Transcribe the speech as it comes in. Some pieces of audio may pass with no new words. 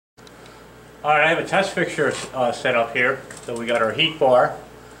Alright, I have a test fixture set up here. So we got our heat bar.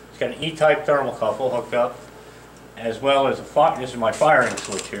 It's got an E-type thermocouple hooked up, as well as this is my firing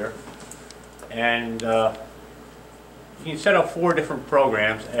switch here. And you can set up 4 different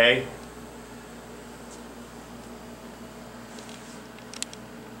programs.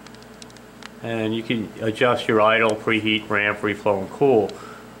 And you can adjust your idle, preheat, ramp, reflow, and cool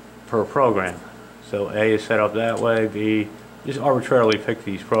per program. So A is set up that way. B, just arbitrarily pick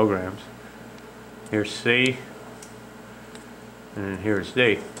these programs. Here's C, and here's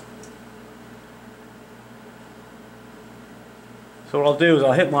D. So what I'll do is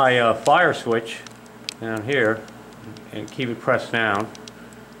I'll hit my fire switch down here and keep it pressed down,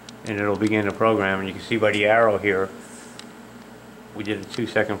 and it'll begin the program. And you can see by the arrow here, we did a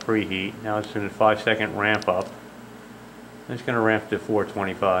 2-second preheat. Now it's in a 5-second ramp up. And it's going to ramp to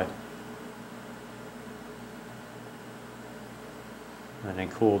 425. And then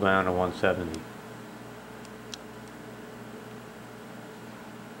cool down to 170.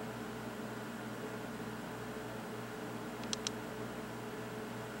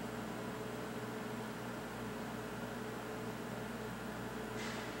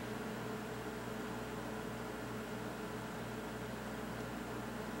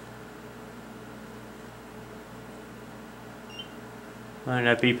 And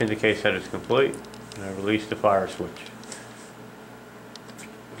that beep indicates that it's complete. And I release the fire switch.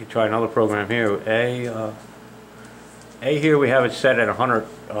 We can try another program here. A here we have it set at 100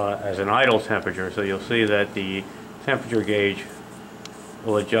 as an idle temperature, so you'll see that the temperature gauge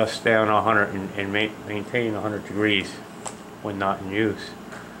will adjust down 100 and maintain 100 degrees when not in use.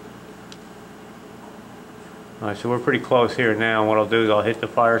 Alright, so we're pretty close here now. What I'll do is I'll hit the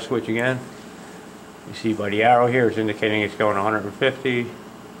fire switch again. You see by the arrow here, it's indicating it's going 150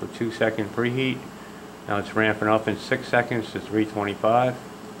 for 2-second preheat. Now it's ramping up in 6 seconds to 325.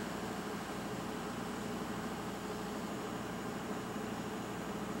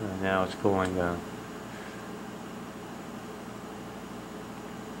 And now it's cooling down.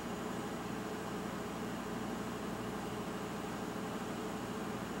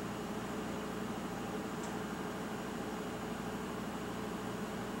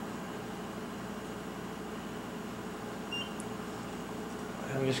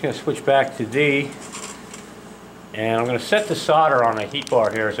 I'm just going to switch back to D, and I'm going to set the solder on the heat bar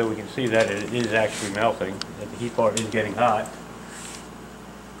here so we can see that it is actually melting, that the heat bar is getting hot.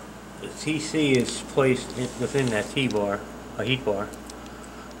 The TC is placed within that heat bar. It's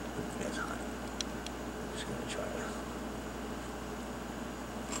hot. Just going to try that.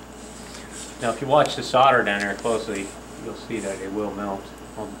 Now if you watch the solder down there closely, you'll see that it will melt.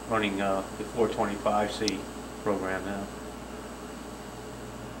 I'm running the 425C program now.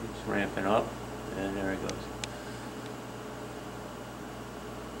 It's ramping up, and there it goes.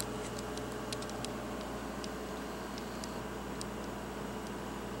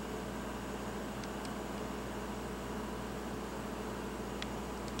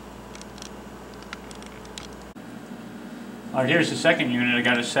 Alright, here's the second unit. I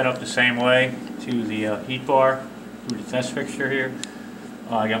got it set up the same way to the heat bar through the test fixture here.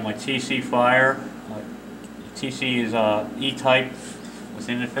 I got my TC fire. TC is E-type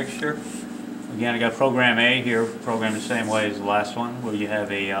within the fixture. Again, I got program A here, programmed the same way as the last one, where you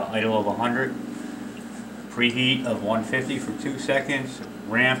have a idle of 100, preheat of 150 for 2 seconds,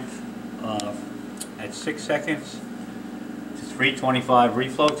 ramp at 6 seconds to 325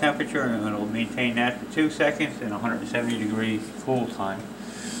 reflow temperature, and it'll maintain that for 2 seconds, and 170 degree cool time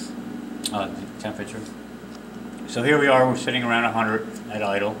temperature. So here we are, we're sitting around 100 at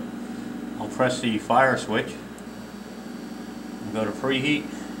idle. I'll press the fire switch. Go to preheat.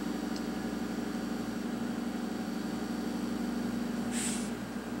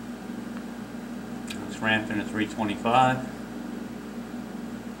 It's ramping to 325.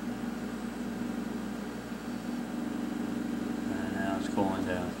 And now it's cooling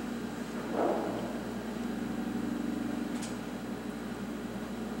down.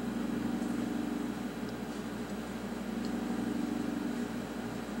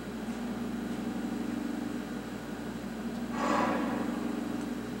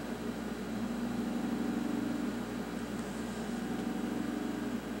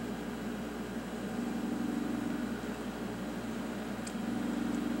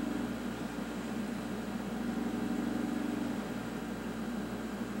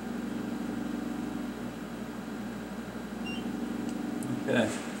 Okay,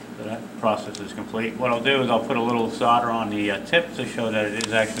 so that process is complete. What I'll do is I'll put a little solder on the tip to show that it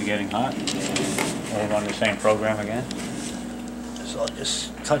is actually getting hot. I'll run the same program again. So I'll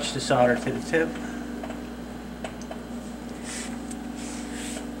just touch the solder to the tip.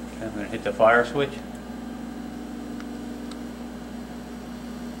 Okay, I'm going to hit the fire switch.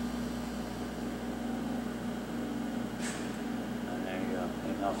 And there you go,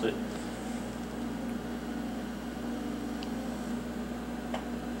 it melted.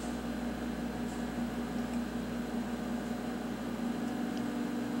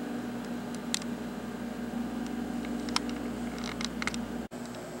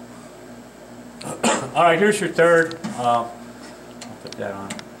 All right, here's your third. I'll put that on.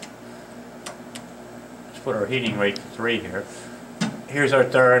 Let's put our heating rate to 3 here. Here's our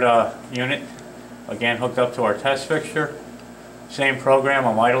third unit. Again, hooked up to our test fixture. Same program.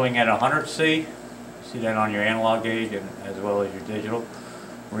 I'm idling at 100C. You see that on your analog gauge and as well as your digital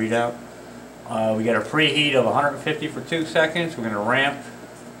readout. We got a preheat of 150 for 2 seconds. We're going to ramp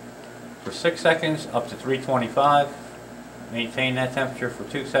for 6 seconds up to 325. Maintain that temperature for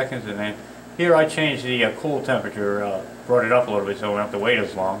 2 seconds, and then here I changed the cool temperature, brought it up a little bit so we don't have to wait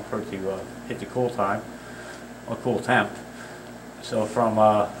as long for it to hit the cool time, or cool temp. So from,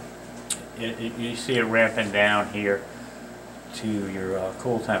 you see it ramping down here to your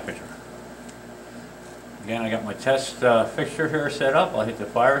cool temperature. Again, I got my test fixture here set up. I'll hit the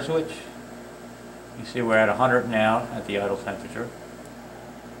fire switch. You see we're at 100 now at the idle temperature.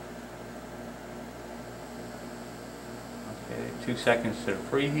 Okay, 2 seconds to the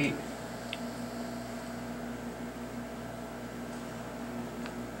preheat.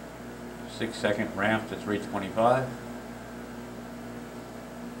 6-second ramp to 325.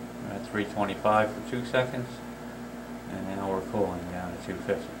 We're at 325 for 2 seconds, and now we're cooling down to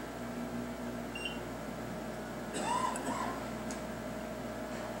 250.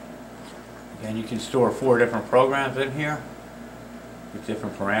 Again, you can store 4 different programs in here with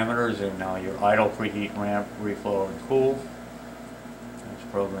different parameters, and now your idle, preheat, ramp, reflow, and cool. That's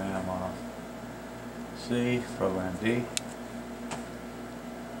program C, program D.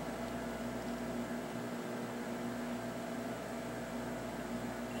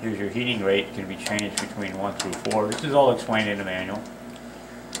 Here's your heating rate. It can be changed between 1 through 4. This is all explained in the manual.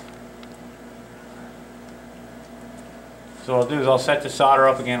 So what I'll do is I'll set the solder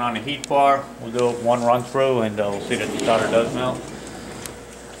up again on the heat bar. We'll do it 1 run through, and we'll see that the solder does melt.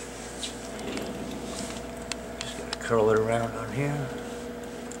 Just gotta curl it around on here.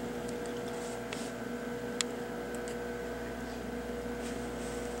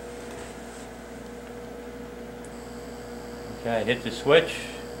 Okay, hit the switch.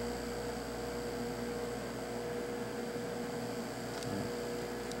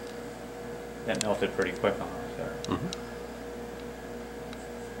 That melted pretty quick on us there.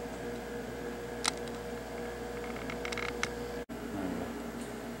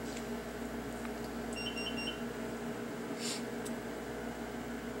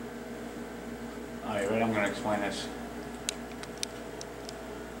 Alright, I'm going to explain this.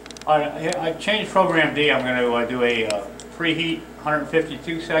 Alright, I've changed program D. I'm going to do a preheat,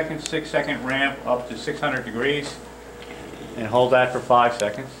 152 seconds, 6-second ramp up to 600 degrees, and hold that for 5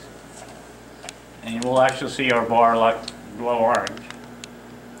 seconds. And we'll actually see our bar like glow orange.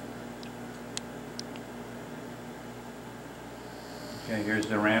 Okay, here's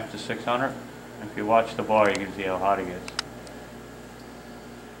the ramp to 600. If you watch the bar, you can see how hot it gets.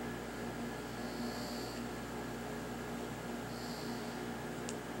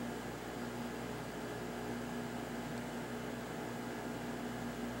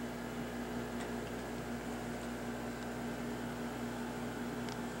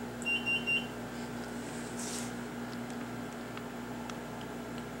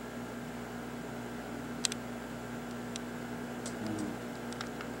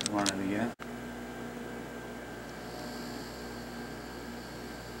 Run it again.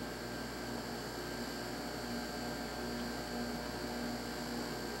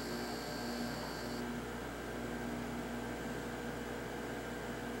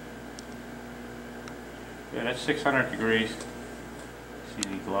 Yeah, that's 600 degrees. See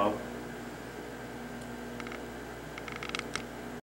the glow?